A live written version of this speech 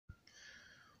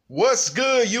What's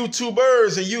good,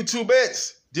 YouTubers and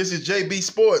YouTubettes? This is JB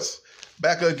Sports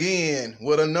back again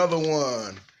with another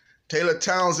one. Taylor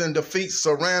Townsend defeats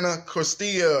Sorana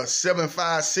Cirstea 7-5,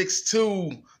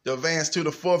 6-2 to advance to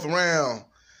the fourth round.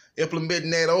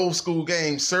 Implementing that old school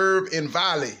game, serve and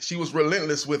volley. She was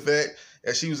relentless with that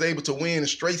as she was able to win in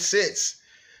straight sets.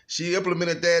 She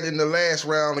implemented that in the last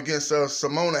round against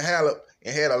Simona Halep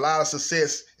and had a lot of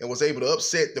success and was able to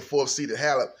upset the fourth-seeded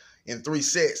Halep in 3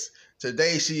 sets.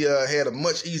 Today she had a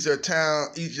much easier time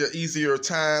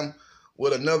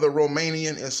with another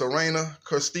Romanian in Sorana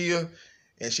Cirstea,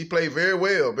 and she played very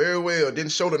well, very well.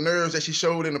 Didn't show the nerves that she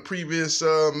showed in the previous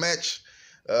match.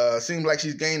 Seems like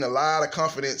she's gained a lot of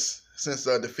confidence since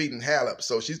defeating Halep.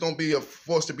 So she's going to be a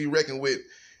force to be reckoned with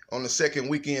on the second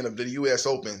weekend of the U.S.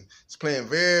 Open. She's playing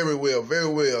very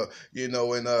well, you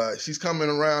know, and she's coming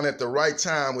around at the right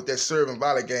time with that serve and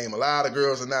volley game. A lot of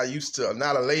girls are not used to, a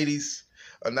lot of ladies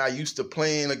are not used to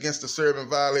playing against the serve and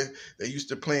volley. They're used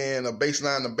to playing a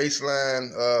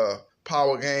baseline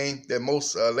power game that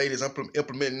most ladies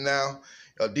implementing now.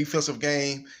 A defensive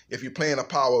game. If you're playing a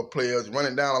power player,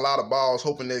 running down a lot of balls,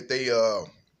 hoping that they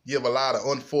give a lot of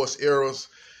unforced errors.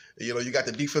 You know, you got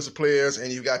the defensive players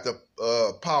and you got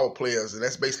the power players, and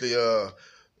that's basically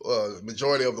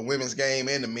majority of the women's game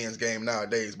and the men's game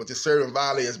nowadays. But this serve and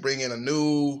volley is bringing a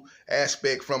new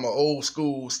aspect from an old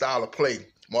school style of play.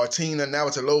 Martina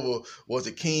Navratilova was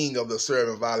the king of the serve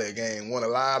and volley game, won a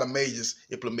lot of majors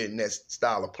implementing that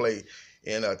style of play.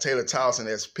 And Taylor Townsend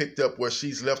has picked up where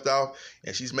she's left off,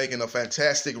 and she's making a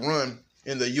fantastic run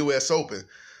in the U.S. Open.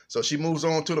 So she moves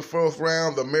on to the fourth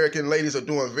round. The American ladies are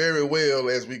doing very well,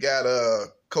 as we got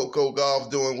Coco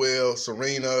Gauff doing well,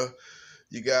 Serena.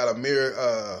 You got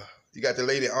you got the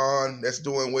lady On that's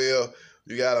doing well.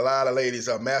 You got a lot of ladies.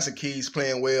 Madison Keys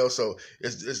playing well, so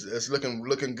it's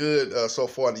looking good so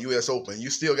far in the U.S. Open. You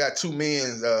still got 2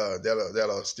 men that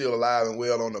are still alive and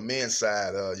well on the men's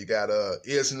side. You got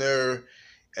Isner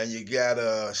and you got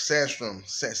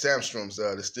Samstrom's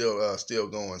that's still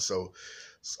going. So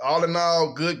all in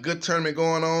all, good tournament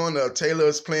going on. Taylor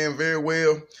is playing very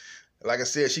well. Like I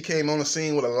said, she came on the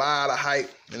scene with a lot of hype.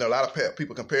 You know, a lot of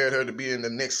people compared her to being the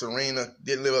next Serena.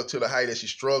 Didn't live up to the height that she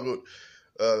struggled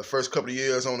the first couple of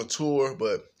years on the tour,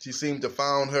 but she seemed to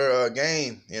found her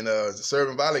game in the serve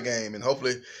and volley game, and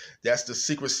hopefully that's the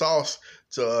secret sauce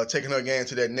to taking her game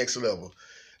to that next level.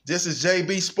 This is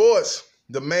JB Sports,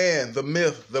 the man, the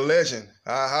myth, the legend.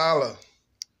 I holla.